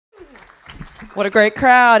What a great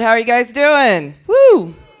crowd. How are you guys doing?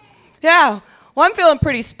 Woo! Yeah. Well, I'm feeling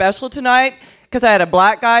pretty special tonight because I had a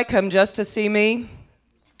black guy come just to see me.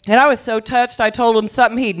 And I was so touched, I told him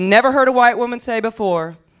something he'd never heard a white woman say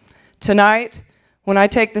before. Tonight, when I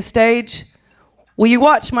take the stage, will you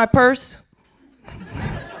watch my purse?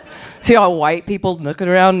 See all white people looking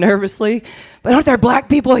around nervously? But aren't there black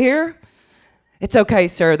people here? It's okay,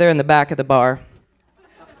 sir. They're in the back of the bar.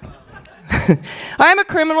 I'm a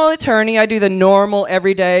criminal attorney. I do the normal,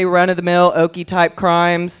 everyday, run-of-the-mill, Okie type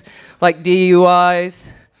crimes, like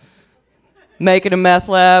DUIs, making a meth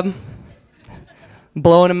lab,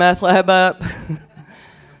 blowing a meth lab up,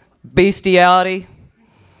 bestiality.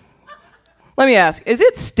 Let me ask, is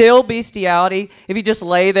it still bestiality if you just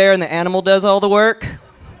lay there and the animal does all the work?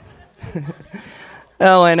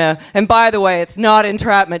 Oh, and by the way, it's not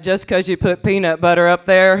entrapment just because you put peanut butter up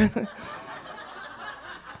there.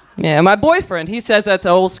 Yeah, my boyfriend, he says that's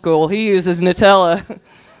old school. He uses Nutella.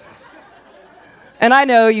 And I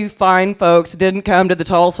know you fine folks didn't come to the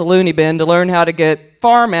Tulsa Loony Bin to learn how to get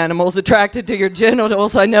farm animals attracted to your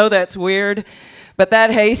genitals. I know that's weird. But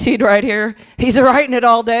that hayseed right here, he's writing it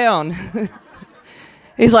all down.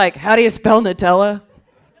 He's like, how do you spell Nutella?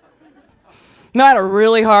 I had a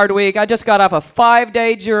really hard week. I just got off a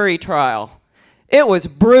 5-day jury trial. It was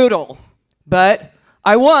brutal, but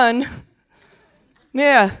I won.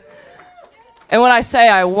 Yeah. And when I say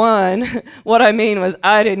I won, what I mean was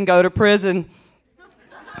I didn't go to prison.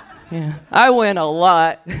 Yeah. I win a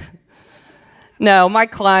lot. No, my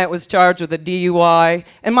client was charged with a DUI,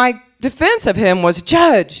 and my defense of him was,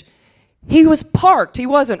 Judge, he was parked. He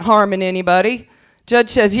wasn't harming anybody.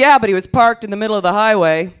 Judge says, yeah, but he was parked in the middle of the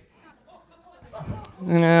highway.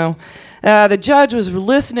 You know, the judge was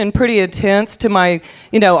listening pretty intense to my,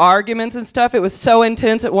 arguments and stuff. It was so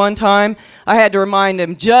intense at one time, I had to remind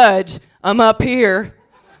him, Judge, I'm up here.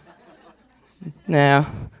 No,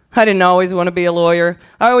 I didn't always want to be a lawyer.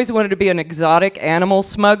 I always wanted to be an exotic animal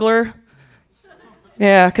smuggler.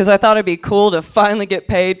 Yeah, because I thought it'd be cool to finally get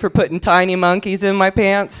paid for putting tiny monkeys in my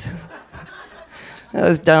pants. That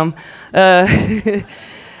was dumb. Anyway,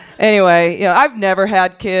 I've never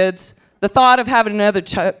had kids. The thought of having another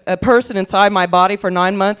person inside my body for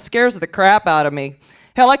 9 months scares the crap out of me.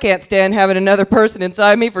 Hell, I can't stand having another person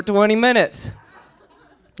inside me for 20 minutes.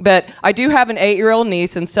 But I do have an 8-year-old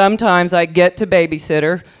niece, and sometimes I get to babysit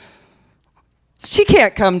her. She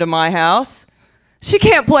can't come to my house. She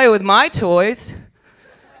can't play with my toys.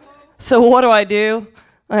 So what do?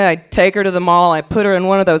 I take her to the mall. I put her in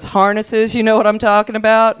one of those harnesses. You know what I'm talking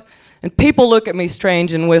about? And people look at me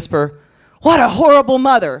strange and whisper, what a horrible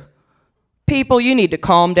mother. People, you need to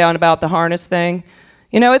calm down about the harness thing.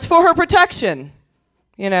 It's for her protection,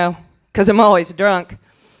 because I'm always drunk.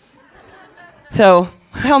 So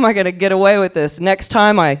how am I going to get away with this? Next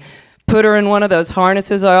time I put her in one of those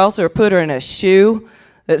harnesses, I also put her in a shoe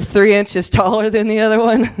that's 3 inches taller than the other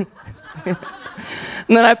one.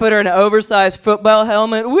 And then I put her in an oversized football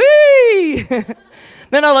helmet. Whee!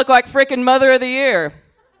 Then I look like frickin' Mother of the Year.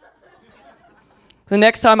 The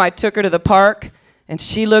next time I took her to the park, and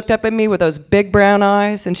she looked up at me with those big brown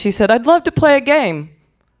eyes, and she said, I'd love to play a game.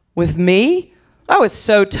 With me? I was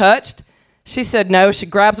so touched. She said no. She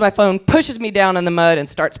grabs my phone, pushes me down in the mud, and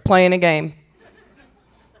starts playing a game.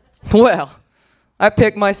 Well, I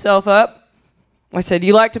picked myself up. I said,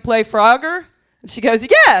 you like to play Frogger? And she goes,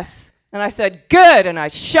 yes. And I said, good. And I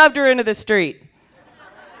shoved her into the street.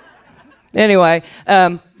 Anyway,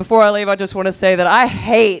 before I leave, I just want to say that I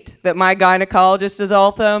hate that my gynecologist is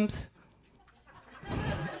all thumbs.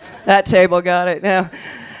 That table got it. No,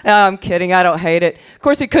 I'm kidding. I don't hate it. Of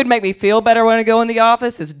course, it could make me feel better when I go in the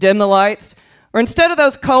office is dim the lights. Or instead of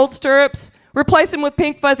those cold stirrups, replace them with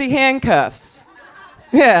pink fuzzy handcuffs.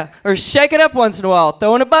 Yeah, or shake it up once in a while,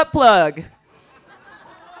 throw in a butt plug.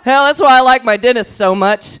 Hell, that's why I like my dentist so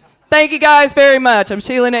much. Thank you guys very much. I'm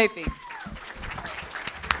Sheila Naifeh.